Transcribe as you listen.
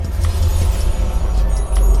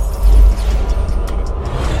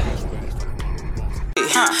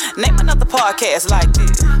podcast like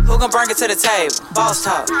this? Who gon' bring it to the table? Boss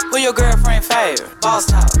talk. Who your girlfriend favorite? Boss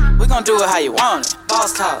talk. We gon' do it how you want it.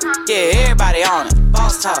 Boss talk. Yeah, everybody on it.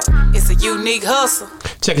 Boss talk. It's a unique hustle.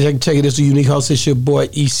 Check it. It's a unique hustle. It's your boy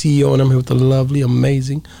ECO, and I'm here with the lovely,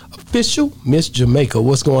 amazing, official Miss Jamaica.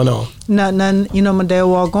 What's going on? Nothing. You know, my day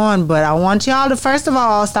walk on, but I want y'all to first of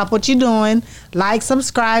all stop what you're doing. Like,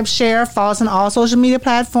 subscribe, share, follow us on all social media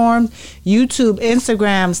platforms: YouTube,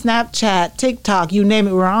 Instagram, Snapchat, TikTok. You name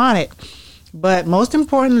it, we're on it. But most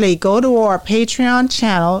importantly, go to our Patreon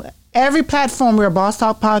channel. Every platform, we're Boss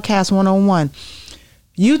Talk Podcast 101.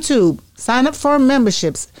 YouTube, sign up for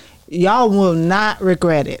memberships. Y'all will not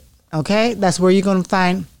regret it, okay? That's where you're going to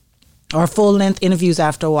find our full-length interviews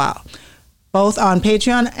after a while, both on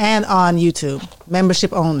Patreon and on YouTube.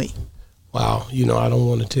 Membership only. Wow. You know, I don't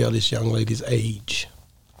want to tell this young lady's age.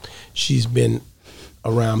 She's been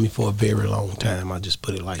around me for a very long time. I just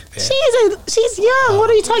put it like that. She's young. What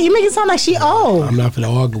are you talking? You make it sound like she old. I'm not going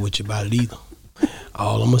to argue with you about it either.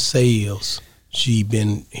 All I'm going to say is she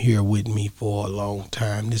been here with me for a long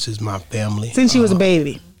time. This is my family. Since she was a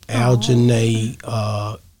baby.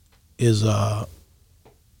 Algenay is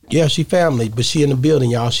she family, but she in the building,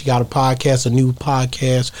 y'all. She got a new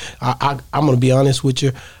podcast. I'm going to be honest with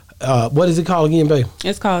you. What is it called again, babe?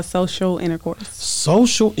 It's called Social Intercourse.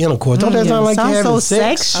 Social Intercourse. Don't that sound like you having so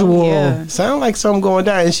sex? Sexual. Oh, yeah. Sound like something going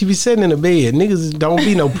down. And she be sitting in the bed. Niggas, don't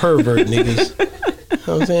be no pervert, niggas. You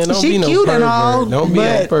know what I'm saying? Don't She be no cute pervert. and all, Don't be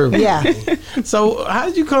no pervert. Yeah. So how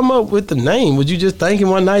did you come up with the name? Was you just thinking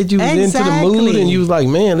one night you was into the mood and you was like,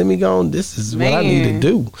 man, let me go on. This is what I need to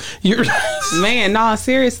do. Man, no,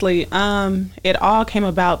 seriously. It all came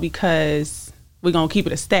about because we're going to keep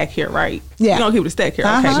it a stack here, right? Yeah. We're going to keep it a stack here.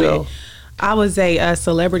 Uh-huh. Okay. So, I was a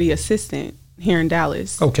celebrity assistant here in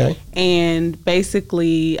Dallas. okay. And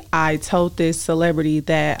basically, I told this celebrity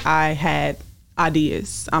that I had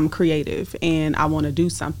ideas. I'm creative and I want to do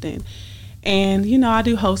something. And, you know, I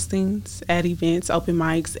do hostings at events, open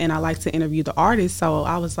mics, and I like to interview the artists. So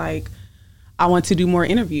I was like, I want to do more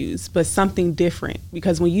interviews, but something different.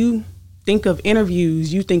 Because when you think of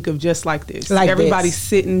interviews, you think of just like this. Like everybody's this.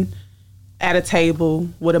 sitting at a table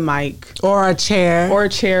with a mic. Or a chair.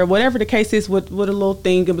 Whatever the case is, with a little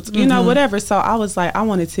thing, you know, whatever. So I was like, I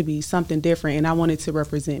wanted to be something different, and I wanted to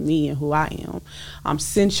represent me and who I am. I'm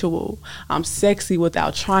sensual. I'm sexy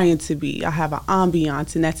without trying to be. I have an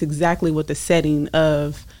ambiance, and that's exactly what the setting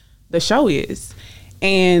of the show is.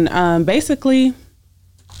 And basically,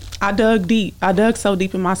 I dug deep. I dug so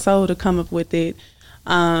deep in my soul to come up with it.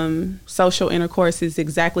 Social intercourse is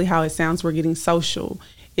exactly how it sounds. We're getting social.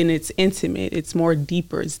 And it's intimate. It's more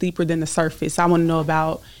deeper. It's deeper than the surface. I want to know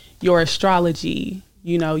about your astrology,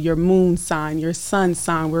 you know, your moon sign, your sun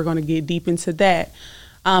sign. We're going to get deep into that.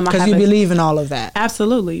 Because you believe in all of that.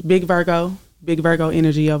 Absolutely. Big Virgo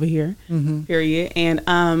energy over here, period. And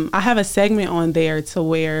I have a segment on there to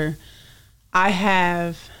where I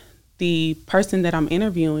have the person that I'm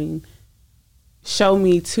interviewing show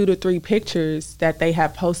me 2 to 3 pictures that they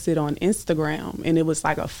have posted on Instagram, and it was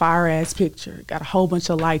like a fire ass picture, got a whole bunch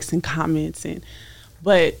of likes and comments,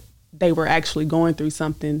 but they were actually going through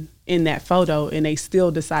something in that photo, and they still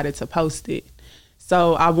decided to post it.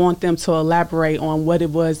 So I want them to elaborate on what it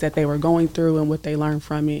was that they were going through and what they learned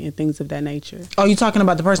from it and things of that nature. Oh, you're talking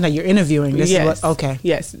about the person that you're interviewing? Yes. Okay.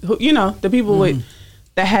 Yes. You know, the people with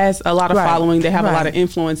that has a lot of following, they have a lot of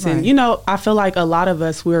influence. And, you know, I feel like a lot of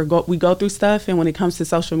us, we go through stuff, and when it comes to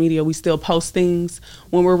social media, we still post things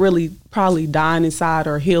when we're really probably dying inside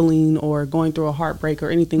or healing or going through a heartbreak or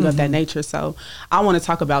anything of that nature. So I want to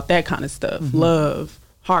talk about that kind of stuff, love,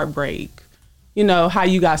 heartbreak, you know, how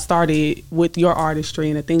you got started with your artistry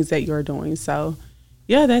and the things that you're doing. So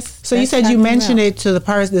yeah, that's you said you mentioned it to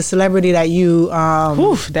the celebrity that you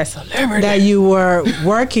that celebrity that you were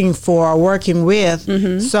working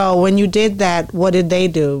with. So when you did that, what did they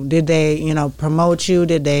do? Did they, you know, promote you?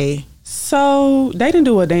 Did they? So they didn't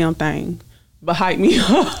do a damn thing but hype me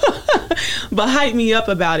up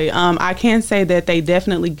about it. I can say that they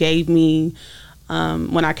definitely gave me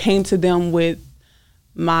when I came to them with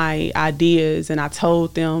my ideas and I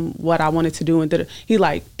told them what I wanted to do, and he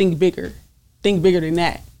like, think bigger than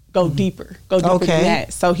that, go deeper than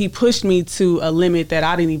that. So he pushed me to a limit that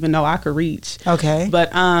I didn't even know I could reach. Okay.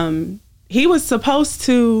 But he was supposed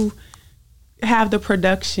to have the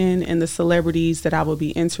production and the celebrities that I would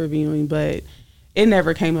be interviewing, but it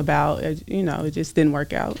never came about. You know, it just didn't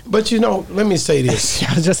work out. But, you know, let me say this.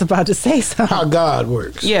 I was just about to say something. How God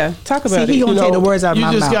works. Yeah, talk about he it. gonna take the words out of my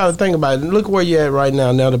mouth. You just got to think about it. Look where you're at right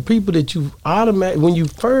now. Now, the people that you when you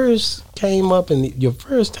first came up and your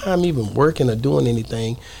first time even working or doing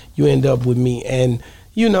anything, you end up with me. And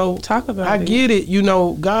you know, talk about I get it. You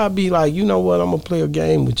know, God be like, you know what? I'm gonna play a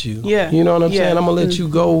game with you. Yeah. You know what I'm Yeah. saying? I'm gonna let you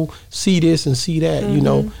go see this and see that. You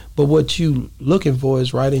know, but what you looking for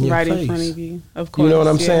is right in your face. Right in front of you. Of course. You know what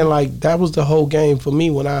I'm saying? Like that was the whole game for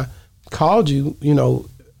me when I called you. You know,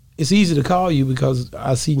 it's easy to call you because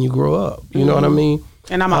I seen you grow up. You know what I mean?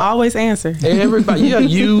 And I'm always answer. Everybody, yeah,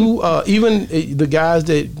 you, even the guys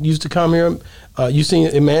that used to come here. You seen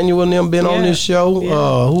Emmanuel and them been on this show.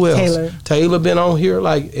 Who else? Taylor been on here.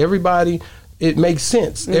 Like everybody, it makes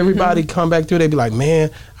sense. Everybody come back through. They be like, man,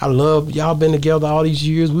 I love y'all been together all these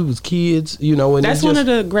years. We was kids, you know. And that's one of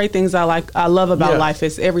the great things I love about life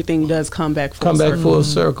is everything does come back full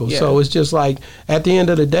circle. Yeah. So it's just like at the end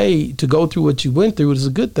of the day, to go through what you went through is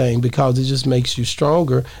a good thing because it just makes you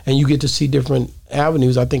stronger and you get to see different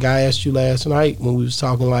avenues. I think I asked you last night when we was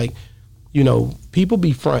talking like, you know, people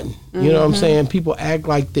be fronting. You know what I'm saying? People act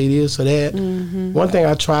like they this or that. One thing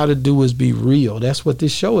I try to do is be real. That's what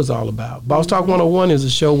this show is all about. Boss Talk 101 is a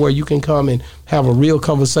show where you can come and have a real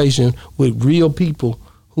conversation with real people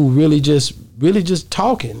who really just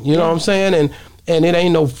talking. You know what I'm saying? And it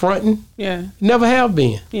ain't no fronting. Yeah. Never have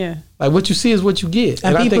been. Yeah. Like what you see is what you get.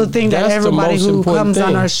 And people think that everybody who comes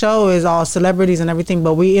on our show is all celebrities and everything,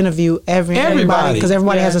 but we interview everybody because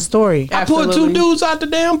everybody has a story. I pulled 2 dudes out the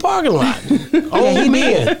damn parking lot. Old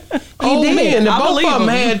men. Old men. Both of them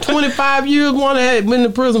had 25 years. One had been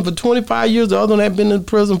in prison for 25 years. The other one had been in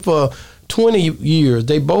prison for 20 years.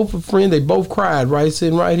 They both were friends. They both cried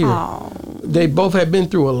sitting right here. Aww. They both have been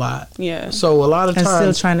through a lot. Yeah. So a lot of times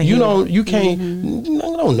still trying to you can't you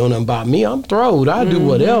don't know nothing about me. I'm throwed. I do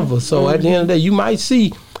whatever. So at the end of the day, you might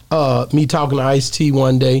see me talking to Ice-T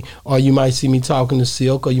one day, or you might see me talking to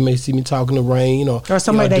Silk, or you may see me talking to Rain, or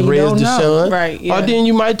somebody that you don't know. Right. Yeah. Or then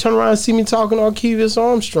you might turn around and see me talking to Arkevious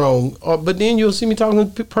Armstrong. But then you'll see me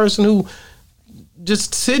talking to a person who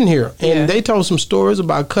just sitting here, and they told some stories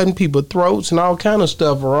about cutting people's throats and all kind of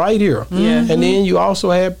stuff right here. Yeah. And then you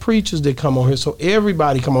also have preachers that come on here, so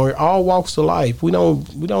everybody come on here, all walks of life. We don't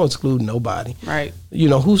exclude nobody. Right. You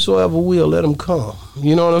know, whosoever will, let them come.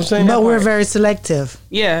 You know what I'm saying? But we're very selective.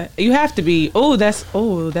 Yeah, you have to be. That's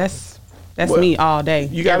me all day.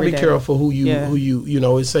 You got to be careful who you you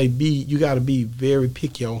know. It say you got to be very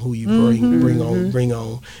picky on who you bring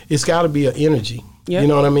on. It's got to be an energy. Yep. You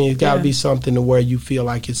know what I mean? It's got to be something to where you feel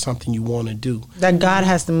like it's something you want to do. That God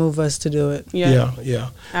has to move us to do it. Yeah.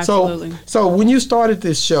 Absolutely. So when you started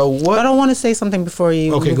this show, I don't want to say something before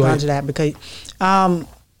you move on to that, because I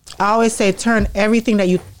always say turn everything that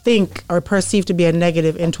you think or perceive to be a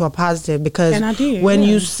negative into a positive, because and I did, when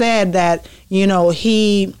you said that, you know,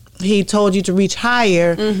 he told you to reach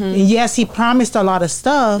higher, yes, he promised a lot of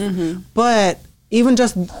stuff, but even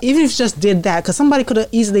if you just did that, because somebody could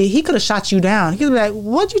have shot you down. He could be like,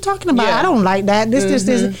 what you talking about? I don't like that.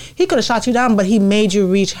 This. He could have shot you down, but he made you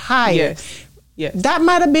reach higher. Yes. That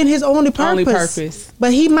might have been his only purpose.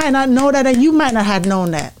 But he might not know that, and you might not have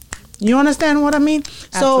known that. You understand what I mean?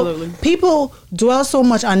 Absolutely. So people dwell so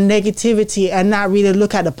much on negativity and not really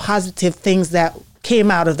look at the positive things that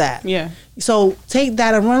came out of that. Yeah. So take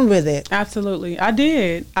that and run with it. Absolutely. I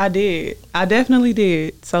did. I definitely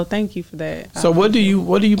did. So thank you for that. So what do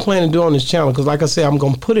you plan to do on this channel? Because like I said, I'm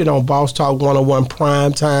going to put it on Boss Talk 101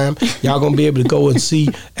 prime time. Y'all going to be able to go and see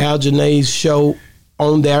Algenay's show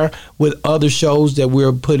on there with other shows that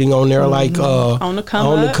we're putting on there, like on the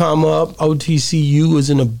come up. OTCU is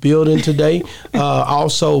in the building today.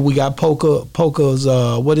 Also, we got Polka's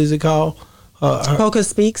what is it called? Polka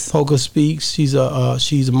Speaks. Polka Speaks. She's a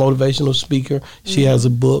motivational speaker. She has a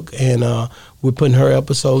book, and we're putting her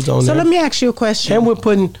episodes on there. So let me ask you a question. And we're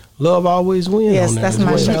putting Love Always Wins on there. Yes, that's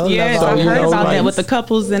my show. Yes, I heard about that with the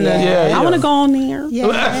couples and I want to go on there.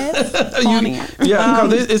 Yes.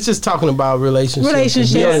 Because it's just talking about relationships.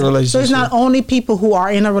 So it's not only people who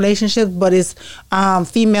are in a relationship, but it's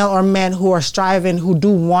female or men who are striving, who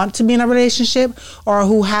do want to be in a relationship, or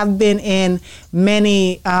who have been in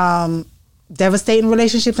many devastating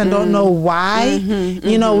relationships and don't know why.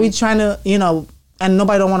 You know, we trying to, and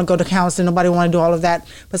nobody don't want to go to counseling, nobody want to do all of that.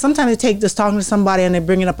 But sometimes it takes just talking to somebody and they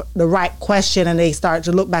bringing up the right question and they start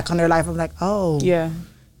to look back on their life. I'm like, oh, yeah,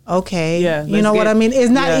 okay, yeah, you know what I mean?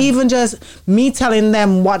 It's not even just me telling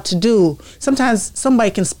them what to do. Sometimes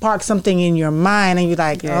somebody can spark something in your mind and you're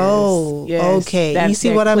like, okay, you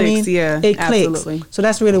see what I mean? Yeah, it clicks. Absolutely. So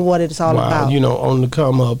that's really what it's all about. On the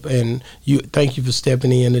come up, and thank you for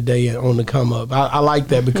stepping in today and on the come up. I like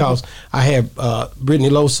that because I have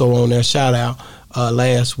Brittany Loso on there. Shout out.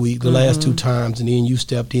 last week, the last 2 times, and then you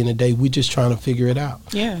stepped in today. We just trying to figure it out.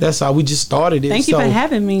 Yeah. That's how we just started it. Thank you for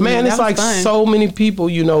having me. Man, it's That was like fun. so many people,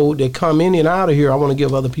 that come in and out of here. I want to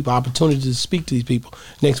give other people opportunities to speak to these people.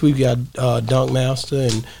 Next week we got Dunk Master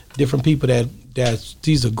and different people that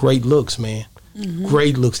these are great looks, man.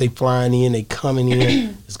 Great looks. They flying in, they coming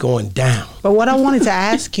in, it's going down. But what I wanted to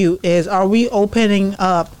ask you is, are we opening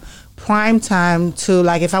up prime time to,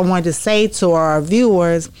 like, if I wanted to say to our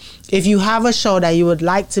viewers, if you have a show that you would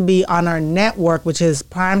like to be on our network, which is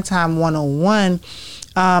Primetime 101,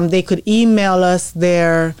 they could email us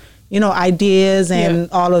their ideas and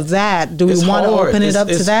all of that. Do we want to open it up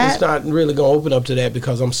to that? It's not really going to open up to that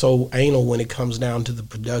because I'm so anal when it comes down to the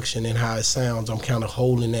production and how it sounds. I'm kind of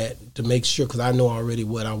holding that to make sure, because I know already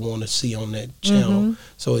what I want to see on that channel.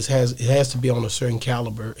 So it has to be on a certain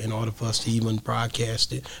caliber in order for us to even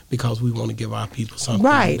broadcast it, because we want to give our people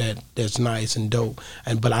something that's nice and dope.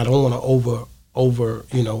 But I don't want to over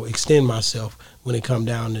extend myself when it come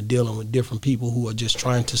down to dealing with different people who are just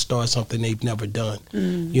trying to start something they've never done.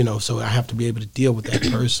 So I have to be able to deal with that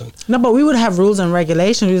person. No, but we would have rules and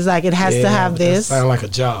regulations. It's like it has to have this. That sound like a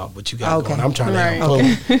job, what you got going. I'm trying to have fun.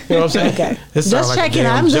 Okay. You know what I'm saying? Okay. Just checking.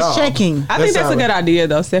 I'm just checking. I think that's a good idea,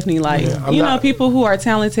 though, Stephanie. Like, people who are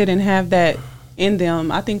talented and have that in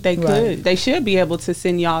them, I think they could. They should be able to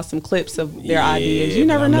send y'all some clips of their ideas. You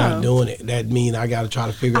never know. I'm not doing it. That means I got to try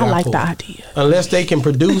to figure it out. I like the idea. Unless they can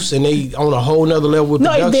produce and they on a whole nother level with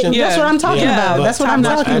production. That's what I'm talking about. That's what I'm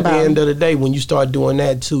talking about. At the end of the day, when you start doing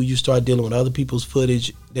that too, you start dealing with other people's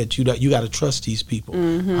footage that you got to trust these people.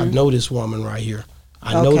 I know this woman right here.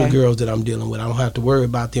 I know the girls that I'm dealing with. I don't have to worry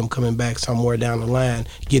about them coming back somewhere down the line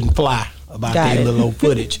getting fly about their little old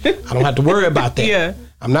footage. I don't have to worry about that.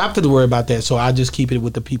 I'm not going to worry about that, so I just keep it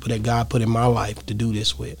with the people that God put in my life to do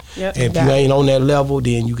this with. And if you ain't on that level,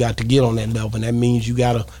 then you got to get on that level, and that means you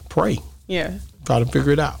got to pray. Try to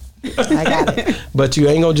figure it out. I got it. But you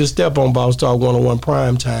ain't going to just step on Boss Talk 101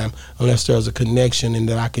 Prime Time unless there's a connection and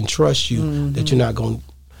that I can trust you, that you're not going to,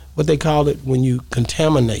 what they call it, when you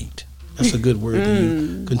contaminate. That's a good word to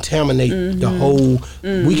use. Contaminate the whole.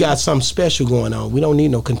 We got something special going on. We don't need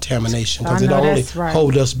no contamination because it'll only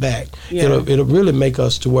hold us back. It'll really make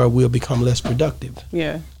us to where we'll become less productive.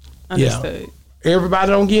 Understood.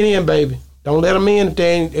 Everybody don't get in, baby. Don't let them in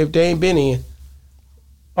if they ain't been in.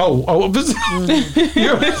 Am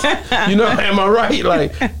I right?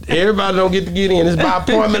 Like, everybody don't get in. It's by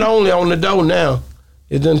appointment only on the door now.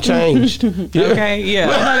 It done changed. Okay,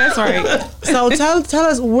 no, that's right. So tell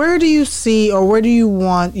us, where do you see or where do you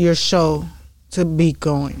want your show to be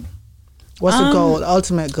going? What's the goal, the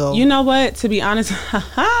ultimate goal? You know what? To be honest,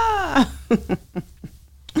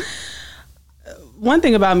 one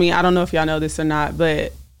thing about me, I don't know if y'all know this or not,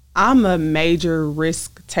 but I'm a major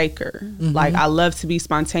risk taker. Like, I love to be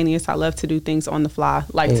spontaneous. I love to do things on the fly,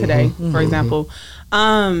 like today, for example.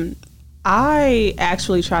 I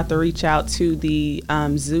actually tried to reach out to the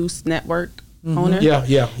Zeus Network owner.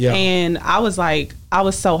 Yeah. And I was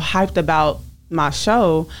so hyped about my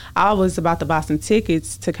show. I was about to buy some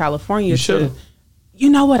tickets to California.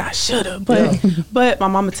 You know what? I should have, but my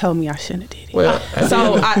mama told me I shouldn't have did it. Well,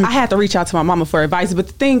 so I had to reach out to my mama for advice. But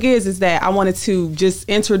the thing is that I wanted to just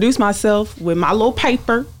introduce myself with my little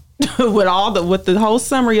paper. with the whole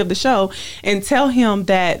summary of the show, and tell him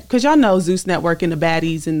that, because y'all know Zeus Network and the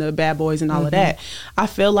baddies and the bad boys and all of that. I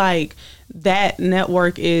feel like that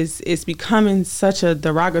network is becoming such a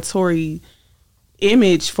derogatory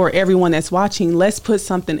image for everyone that's watching. Let's put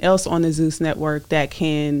something else on the Zeus Network that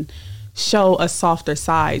can show a softer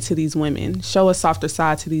side to these women, show a softer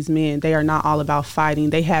side to these men. They are not all about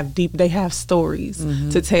fighting. They have stories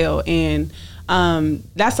to tell, and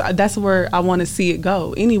that's where I want to see it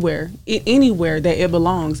go. Anywhere that it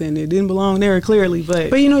belongs, and it didn't belong there clearly.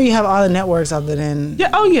 But you have all the networks other than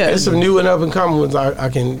There's some new and up and coming ones I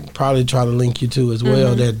can probably try to link you to as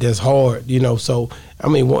well. That's hard, So I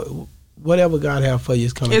mean, whatever God have for you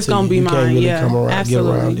is coming. It's gonna be you mine. Can't really come around,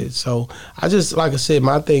 absolutely. Get around it. So I just, like I said,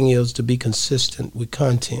 my thing is to be consistent with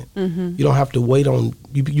content. You don't have to wait on.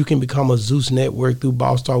 You can become a Zeus Network through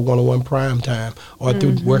Boss Talk 101 Prime Time or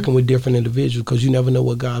through working with different individuals, because you never know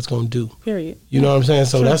what God's gonna do. Period. You know what I'm saying?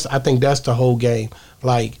 So I think that's the whole game.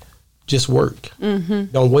 Like, just work.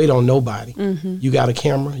 Don't wait on nobody. You got a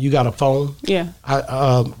camera. You got a phone. Yeah.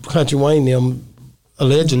 Country Wayne them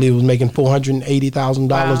allegedly was making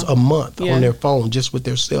 $480,000 a month on their phone, just with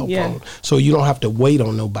their cell phone. So you don't have to wait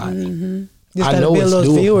on nobody. Just I know build those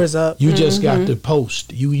doable. Viewers up. You just got to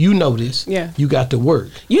post. You know this. Yeah. You got to work.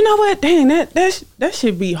 You know what? Dang, that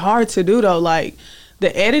should be hard to do though. Like,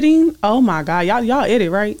 the editing. Oh my God, y'all edit,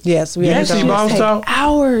 right? Yes, we edit. See Boss Talk?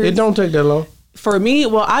 Hours. It don't take that long. For me,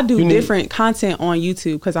 well, I do different content on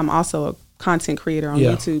YouTube because I'm also a content creator on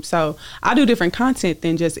YouTube. So I do different content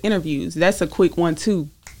than just interviews. That's a quick 1-2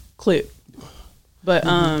 clip. But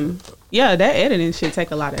yeah, that editing should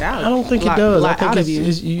take a lot out. I don't think it does. I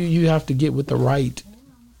think you have to get with the right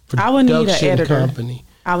production I would need an editor. Company.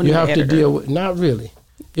 I would you need have an to editor. deal with it's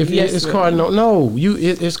really. Cardinal. No,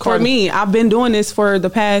 it's For Cardinal. me, I've been doing this for the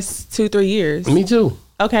past 2-3 years. Me too.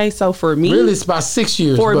 Okay, so for me, Really, it's about 6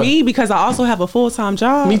 years. for me, because I also have a full-time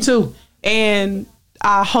job. Me too. And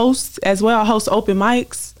I host as well. I host open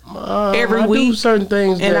mics every I week. do certain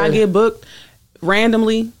things, and I get booked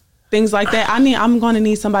randomly, things like that. I'm going to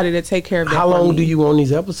need somebody to take care of that. How long do you want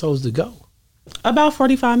these episodes to go? About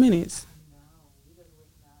 45 minutes.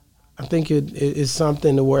 I think it's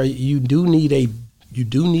something to where you do need a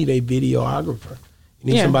videographer.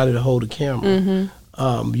 You need somebody to hold the camera.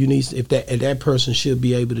 Mm-hmm. You need if that person should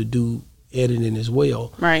be able to do editing as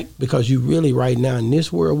well, Right. Because you really right now in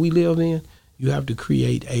this world we live in, you have to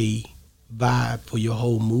create a vibe for your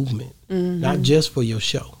whole movement, not just for your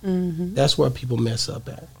show. That's where people mess up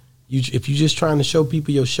at. If you're just trying to show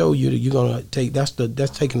people your show, you're gonna take that's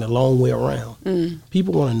taking the long way around.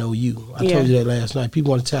 People want to know you. I told you that last night.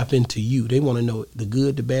 People want to tap into you. They want to know the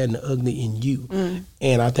good, the bad, and the ugly in you.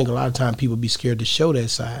 And I think a lot of times people be scared to show that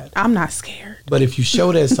side. I'm not scared. But if you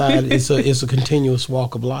show that side, it's a continuous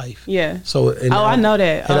walk of life. Yeah. So I know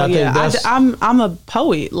that. I'm a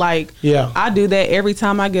poet. Like I do that every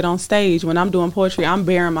time I get on stage. When I'm doing poetry, I'm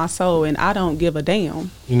bearing my soul, and I don't give a damn.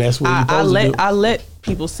 And that's what I let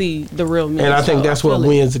people see the real me. And I think that's what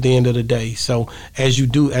wins at the end of the day. So as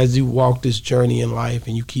you walk this journey in life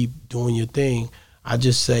and you keep doing your thing, I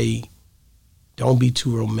just say, don't be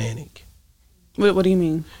too romantic. What do you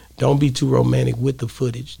mean? Don't be too romantic with the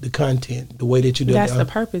footage, the content, the way that you do it. That's the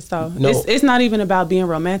purpose, though. No. It's not even about being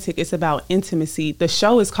romantic. It's about intimacy. The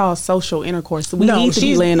show is called Social Intercourse. We need to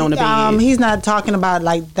be laying on the bed. He's not talking about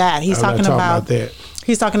like that. He's talking about that.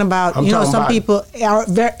 He's talking about, some people are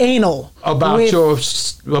very anal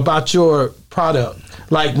about your product.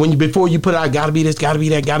 Like before you put it out, gotta be this, gotta be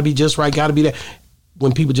that, gotta be just right, gotta be that.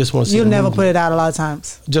 When people just want to see you'll never put it out a lot of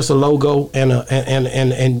times. Just a logo and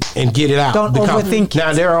get it out. Don't overthink it.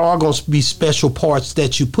 Now there are going to be special parts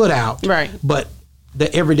that you put out, right? But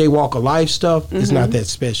the everyday walk of life stuff is not that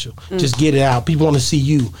special. Just get it out. People want to see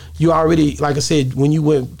you. You already, like I said, when you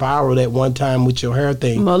went viral that one time with your hair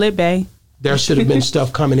thing, Mullet Bay. There should have been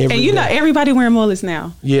stuff coming every day. And everybody wearing mullets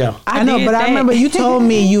now. Yeah. I know, but I remember you told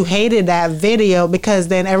me you hated that video because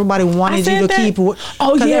then everybody wanted you to keep.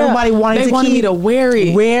 Oh yeah. Everybody wanted me to wear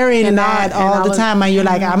it. Wearing that all the time, and you're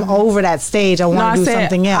like, I'm over that stage. I want to do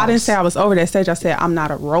something else. I didn't say I was over that stage. I said I'm not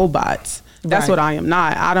a robot. That's what I am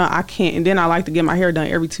not. I can't. And then I like to get my hair done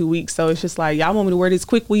every 2 weeks. So it's just like, y'all want me to wear this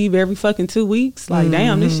quick weave every fucking 2 weeks? Like,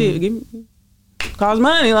 damn, this shit costs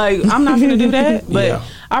money. Like, I'm not gonna do that. But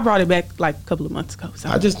I brought it back like a couple of months ago. So.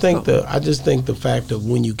 I just think the fact of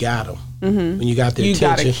when you got them, when you got the attention,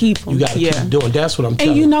 gotta keep them. You gotta keep doing. That's what I'm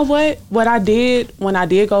telling you. And you know what? What I did when I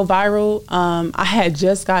did go viral, I had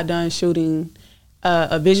just got done shooting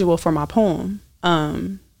a visual for my poem.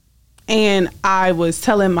 And I was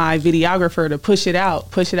telling my videographer to push it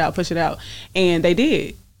out. And they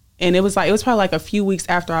did. And it was probably like a few weeks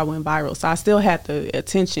after I went viral. So I still had the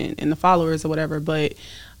attention and the followers or whatever. But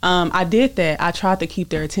I did that. I tried to keep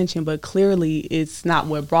their attention, but clearly it's not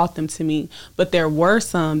what brought them to me. But there were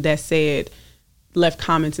some that left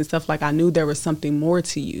comments and stuff like, I knew there was something more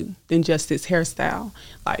to you than just this hairstyle.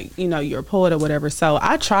 Like, you're a poet or whatever. So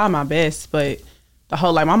I tried my best, but the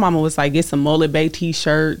whole, my mama was like, get some Mullet Bay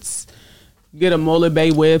t-shirts, get a Mullet Bay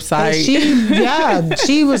website.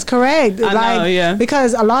 She was correct. I know, yeah.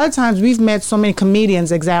 Because a lot of times we've met so many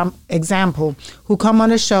comedians, example, who come on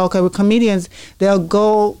the show, because with comedians, they'll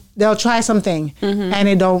try something and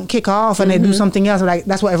it don't kick off and they do something else. Like,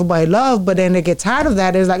 that's what everybody loves, but then they get tired of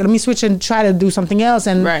that. It's like, let me switch and try to do something else.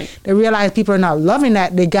 And they realize people are not loving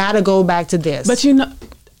that. They got to go back to this. But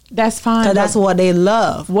that's fine. Because that's what they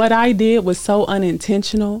love. What I did was so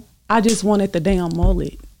unintentional. I just wanted the damn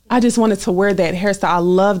mullet. I just wanted to wear that hairstyle. I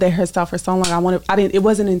loved that hairstyle for so long. It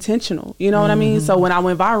wasn't intentional. You know what I mean? So when I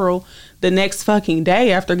went viral, the next fucking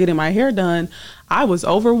day after getting my hair done, I was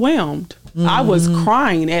overwhelmed. I was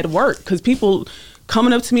crying at work because people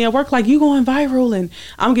coming up to me at work like, you going viral, and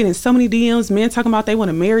I'm getting so many DMs, men talking about they want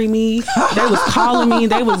to marry me. They was calling me.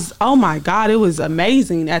 They was, oh my God, it was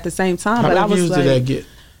amazing at the same time. How many views did that get?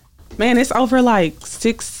 Man, it's over like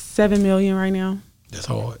 6-7 million right now. That's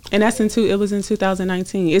hard. And it was in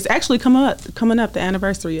 2019. It's actually coming up, the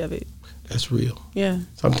anniversary of it. That's real. Yeah.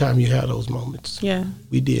 Sometimes you have those moments. Yeah.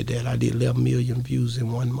 We did that. I did 11 million views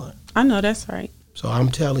in 1 month. I know, that's right. So I'm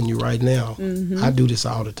telling you right now, I do this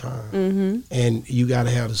all the time, and you got to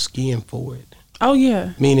have the skin for it. Oh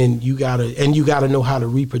yeah. Meaning you gotta know how to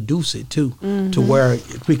reproduce it too, to where,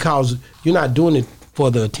 because you're not doing it for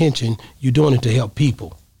the attention, you're doing it to help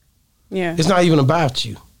people. Yeah. It's not even about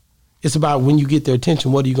you. It's about when you get their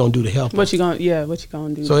attention, what are you gonna do to help them? What you gonna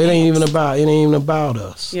do? So it ain't even about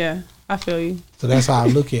us. Yeah, I feel you. So that's how I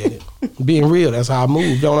look at it. Being real, that's how I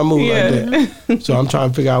move. Don't I move like that? So I'm trying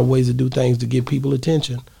to figure out ways to do things to get people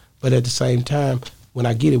attention, but at the same time, when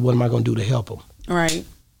I get it, what am I gonna do to help them? Right.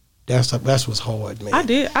 That's what's hard, man.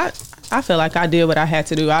 I feel like I did what I had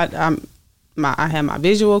to do. I had my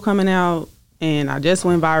visual coming out, and I just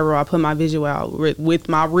went viral. I put my visual out with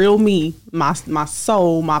my real me, my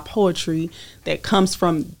soul, my poetry that comes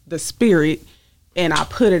from the spirit, and I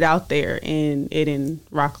put it out there, and it didn't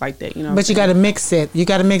rock like that, you know. But you got to mix it. If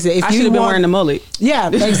I should have been wearing the mullet. Yeah,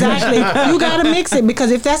 exactly. You got to mix it,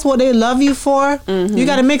 because if that's what they love you for, you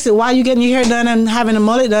got to mix it. While you getting your hair done and having a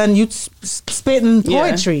mullet done, you spitting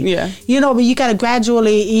poetry. Yeah. You know, but you got to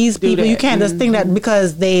gradually ease people. that. You can't just think that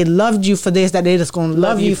because they loved you for this, that they just going to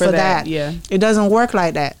love you for that. Yeah. It doesn't work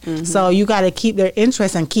like that. So you got to keep their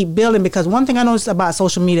interest and keep building, because one thing I noticed about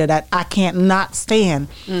social media that I can't not stand,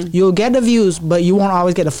 you'll get the views, but you won't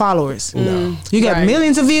always get the followers. No. You get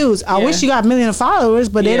millions of views. I wish you got millions of followers,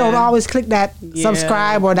 but they don't always click that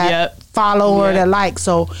subscribe or that follow or that like.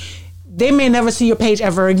 So they may never see your page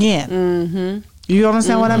ever again. You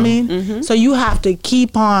understand what I mean? So you have to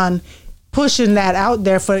keep on pushing that out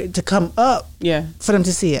there for it to come up. Yeah. For them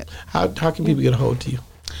to see it. How can people get a hold of you?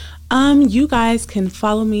 You guys can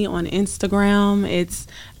follow me on Instagram. It's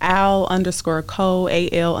Al_Cole,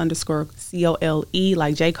 AL_COLE,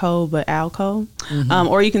 like J. Cole, but Al Cole.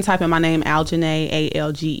 Or you can type in my name, Algenay,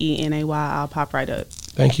 ALGENAY. I'll pop right up.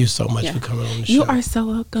 Thank you so much for coming on the show. You are so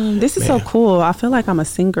welcome. This is so cool. I feel like I'm a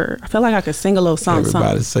singer. I feel like I could sing a little song.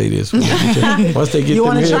 Everybody say this. Once they get you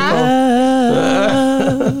want to try?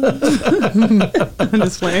 I'm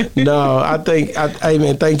just playing. No, I think, hey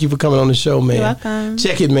man, thank you for coming on the show, man. You're welcome.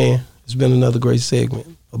 Check it, man. It's been another great segment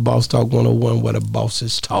of Boss Talk 101, where the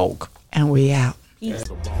bosses talk. And we out. Peace.